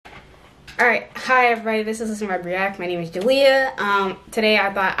Alright, hi everybody, this is Listen.Vibe.React. My name is Jalea. Today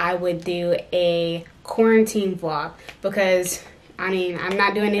I thought I would do a quarantine vlog because, I'm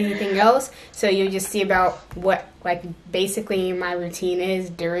not doing anything else, so you'll just see about what, basically my routine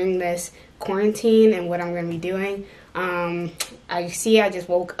is during this quarantine and what I'm going to be doing. I just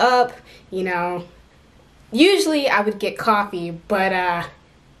woke up, usually I would get coffee, but,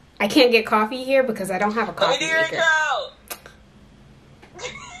 I can't get coffee here because I don't have a coffee maker.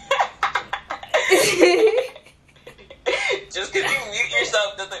 Just because you mute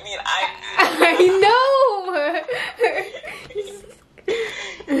yourself doesn't mean I know.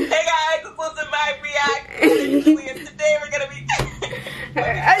 Hey guys, it's Listen.Vibe.React. And today we're gonna be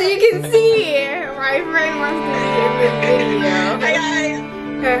as you can see, my friend wants to be in the video. Hey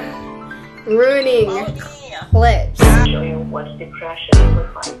guys, ruining clips. I'll show you what depression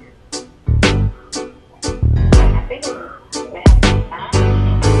looks like. I think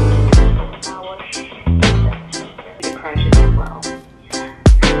depression as well.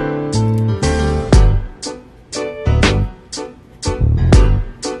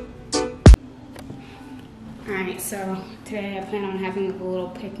 Alright, so today I plan on having a little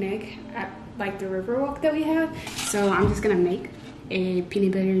picnic at the river walk that we have. So I'm just gonna make a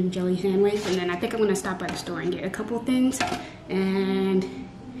peanut butter and jelly sandwich, and then I think I'm gonna stop at the store and get a couple things, and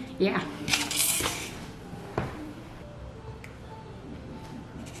yeah.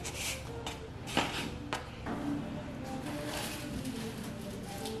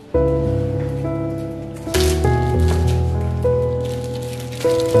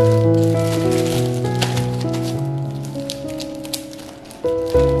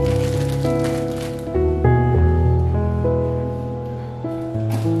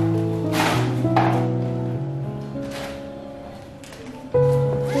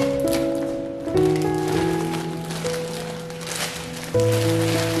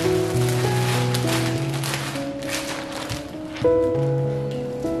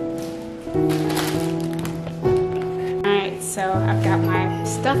 So I've got my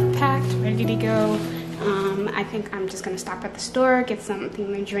stuff packed, ready to go. I think I'm just gonna stop at the store, get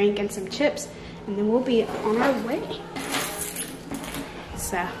something to drink and some chips, and then we'll be on our way.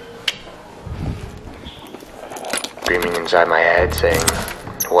 So. Screaming inside my head saying,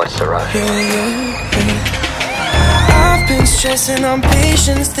 what's the rush? I've been stressing on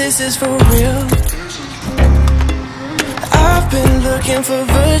patience, this is for real. I've been looking for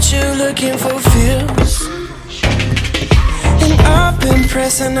virtue, looking for feels. And I've been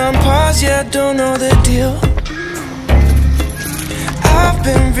pressing on pause, yeah, I don't know the deal. I've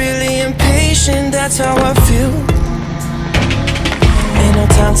been really impatient, that's how I feel. Ain't no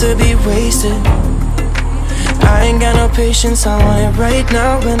time to be wasted. I ain't got no patience, I want it right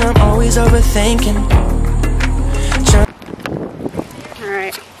now, and I'm always overthinking.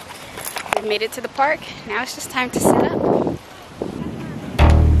 Alright, we made it to the park. Now it's just time to set up.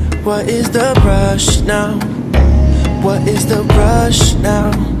 What is the rush now? What is the rush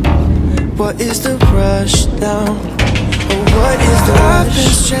now? What is the rush now? Oh, what is the rush? I've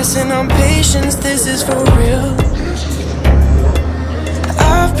been stressing on patience, this is for real.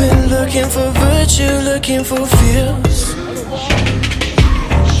 I've been looking for virtue, looking for feels.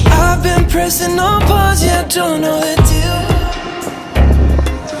 I've been pressing on pause, yeah, I don't know the deal.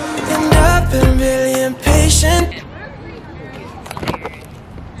 And I've been really impatient.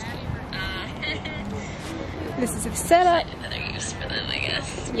 This is a setup. Another use for them, I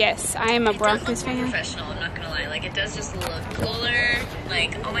guess. Yes, I am a Broncos fan. Professional, I'm not gonna lie. It does just look cooler.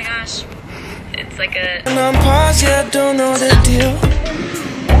 Oh my gosh, it's like a And I'm paused, yeah, I don't know the deal.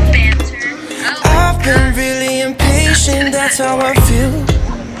 banter. Oh I've been really impatient, that's how I feel.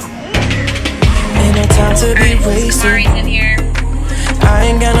 Ain't no time to be wasted. Mari's in here. I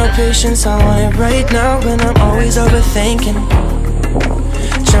ain't got no patience, I want it right now, and I'm always overthinking.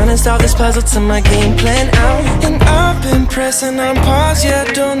 Trying to solve this puzzle to my game plan out. And I've been pressing on pause, yeah,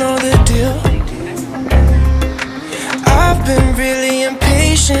 I don't know the deal. I've been really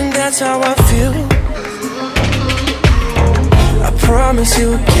impatient, that's how I feel. I promise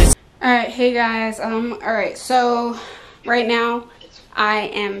you get. Alright, hey guys, alright, so right now I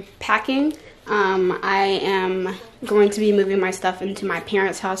am packing. I am going to be moving my stuff into my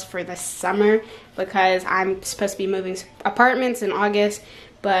parents' house for the summer because I'm supposed to be moving apartments in August,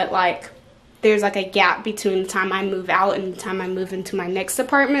 but there's a gap between the time I move out and the time I move into my next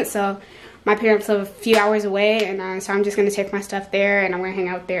apartment. So my parents live a few hours away, and so I'm just going to take my stuff there and I'm going to hang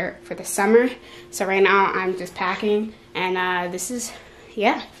out there for the summer. So right now I'm just packing, and this is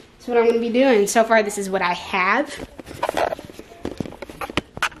what I'm going to be doing. So far this is what I have.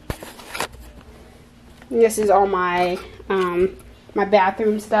 This is all my my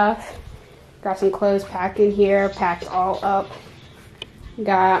bathroom stuff. Got some clothes packed in here, packed all up.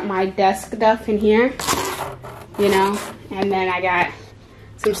 Got my desk stuff in here, you know, and then I got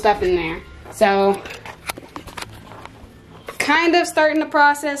some stuff in there. So, kind of starting the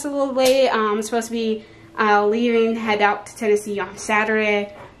process a little late. I'm supposed to be leaving, head out to Tennessee on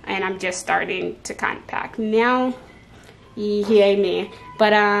Saturday, and I'm just starting to kind of pack now. Yay me.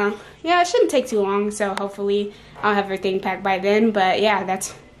 But yeah, it shouldn't take too long, so hopefully I'll have everything packed by then. But yeah,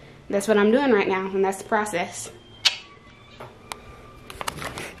 that's what I'm doing right now, and that's the process.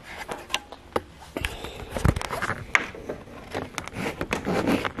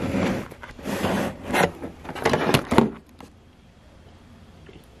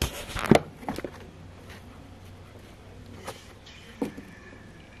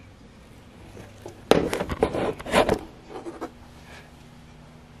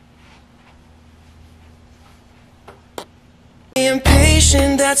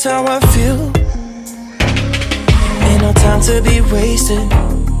 Impatient, that's how I feel. Ain't no time to be wasted.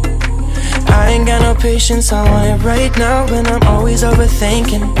 I ain't got no patience, I want it right now. And I'm always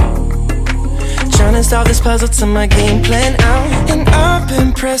overthinking, trying to solve this puzzle to my game plan out. And I've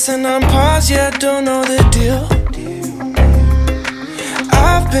been pressing on pause, yeah, I don't know the deal.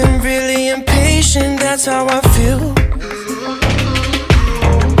 I've been really impatient, that's how I feel.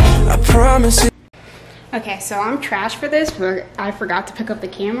 I promise you. Okay, so I'm trash for this, but I forgot to pick up the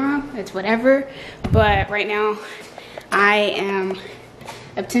camera. It's whatever. But right now, I am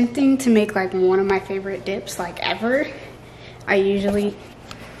attempting to make like one of my favorite dips like ever. I used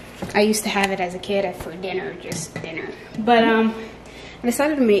to have it as a kid for dinner, just dinner. But I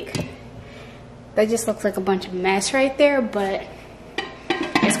decided to make, that just looks like a bunch of mess right there, but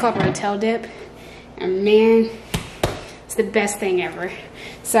it's called Rotel dip. And man, it's the best thing ever.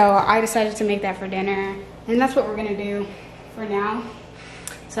 So I decided to make that for dinner, and that's what we're gonna do for now.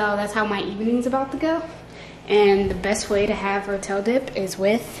 So that's how my evening's about to go. And the best way to have Rotel dip is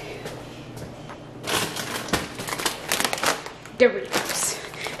with Doritos.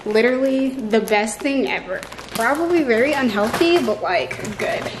 Literally the best thing ever. Probably very unhealthy, but like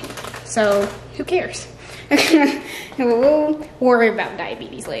good. So who cares? We'll worry about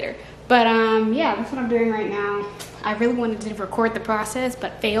diabetes later. But yeah, that's what I'm doing right now. I really wanted to record the process,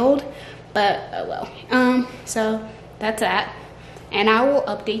 but failed. But oh well. So that's that. And I will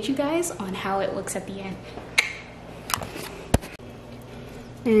update you guys on how it looks at the end.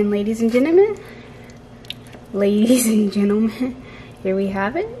 And ladies and gentlemen, here we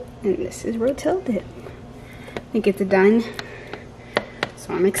have it. And this is Rotel dip. I think it's done.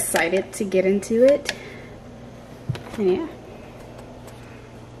 So I'm excited to get into it. And yeah.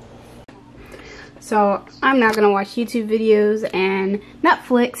 So I'm not gonna watch YouTube videos and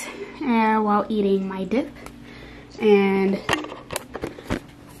Netflix while eating my dip, and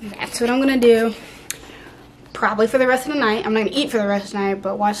that's what I'm gonna do probably for the rest of the night. I'm not gonna eat for the rest of the night,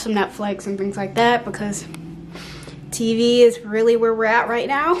 but watch some Netflix and things like that, because TV is really where we're at right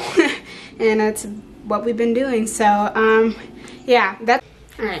now. And that's what we've been doing. So yeah, that's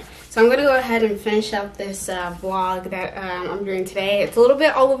all right. So I'm gonna go ahead and finish up this vlog that I'm doing today. It's a little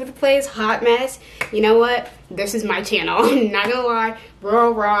bit all over the place, hot mess. You know what? This is my channel. I'm not gonna lie,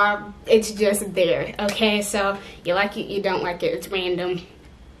 raw. It's just there, okay? So you like it, you don't like it, it's random.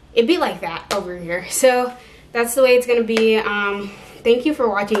 It'd be like that over here. So that's the way it's gonna be. Thank you for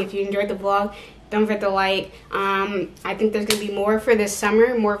watching. If you enjoyed the vlog, don't forget to like. I think there's gonna be more for this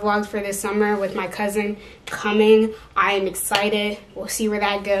summer, more vlogs for this summer with my cousin coming. I am excited. We'll see where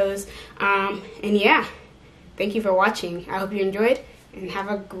that goes. And yeah, thank you for watching. I hope you enjoyed, and have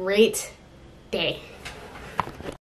a great day.